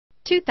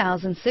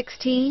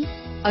2016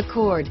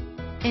 Accord.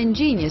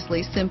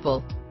 Ingeniously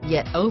simple,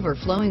 yet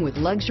overflowing with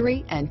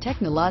luxury and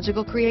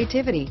technological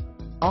creativity.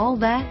 All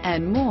that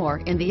and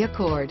more in the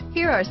Accord.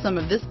 Here are some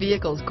of this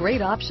vehicle's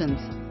great options: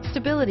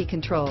 stability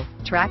control,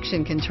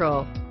 traction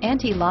control,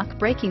 anti-lock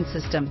braking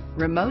system,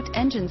 remote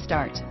engine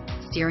start,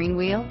 steering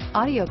wheel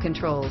audio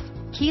controls,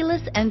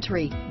 keyless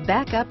entry,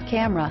 backup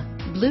camera,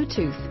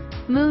 Bluetooth,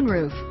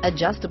 moonroof,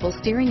 adjustable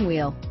steering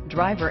wheel,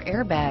 driver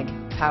airbag,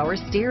 power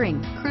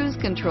steering, cruise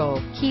control,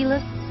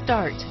 keyless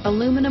start,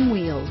 aluminum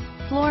wheels,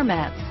 floor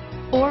mats,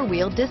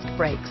 four-wheel disc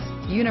brakes,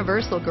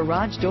 universal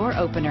garage door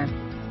opener,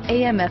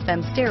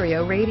 AM/FM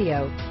stereo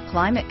radio,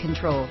 climate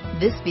control.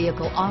 This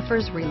vehicle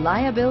offers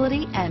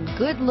reliability and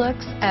good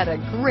looks at a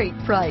great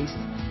price.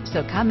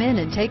 So come in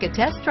and take a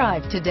test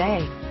drive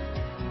today.